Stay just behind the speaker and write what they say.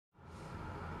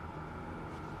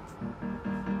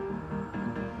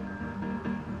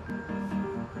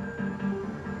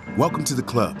Welcome to the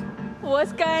club.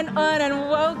 What's going on, and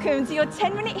welcome to your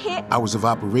 10-minute hit. Hours of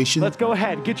operation. Let's go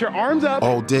ahead. Get your arms up.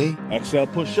 All day. Exhale,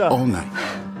 push up. All night.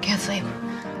 Can't sleep.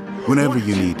 Whenever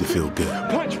you need to feel good.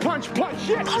 Punch, punch, punch.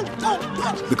 Yeah. Punch, punch,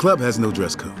 punch. The club has no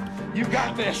dress code. You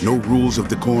got this. No rules of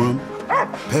decorum.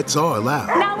 Pets are allowed.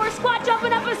 Now we're squat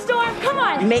jumping up a storm. Come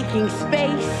on. Making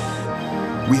space.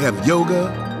 We have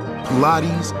yoga,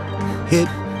 Pilates, hit,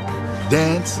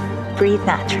 dance, Breathe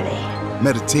naturally.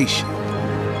 meditation.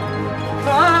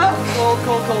 Cold.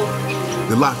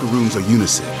 The locker rooms are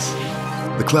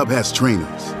unisex. The club has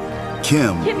trainers.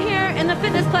 Kim, Kim here in the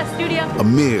Fitness Plus studio.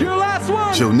 Amir, Your last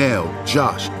one. Jonelle,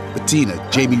 Josh, Bettina,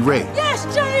 Jamie Ray, Yes,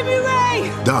 Jamie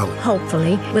Ray! Dolly.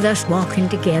 Hopefully, with us walking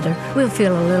together, we'll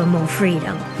feel a little more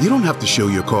freedom. You don't have to show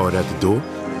your card at the door.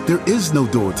 There is no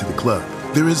door to the club.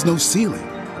 There is no ceiling.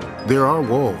 There are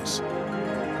walls. 3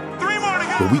 more to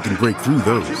go. But we can break through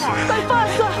those. Go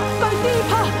faster, go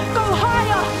deeper, go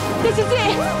higher. This is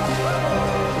it.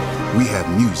 We have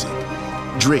music.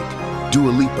 Drake, Dua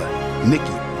Lipa,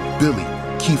 Nicki, Billy,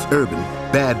 Keith Urban,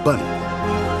 Bad Bunny.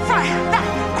 Front, back,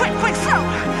 quick, slow.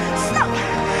 Slow.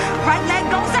 Right leg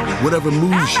goes out. Whatever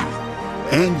moves you,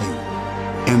 and you,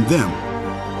 and them.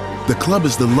 The club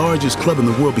is the largest club in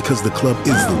the world because the club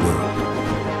is the world.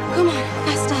 Come on,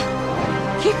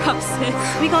 faster. Keep up,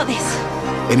 sis. We got this.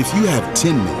 And if you have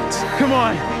 10 minutes, Come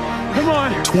on.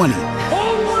 20,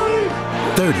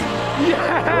 30,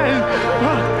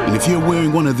 Yes. and if you're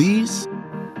wearing one of these,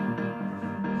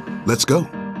 let's go.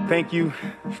 Thank you.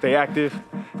 Stay active.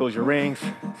 Those are your rings.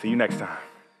 See you next time.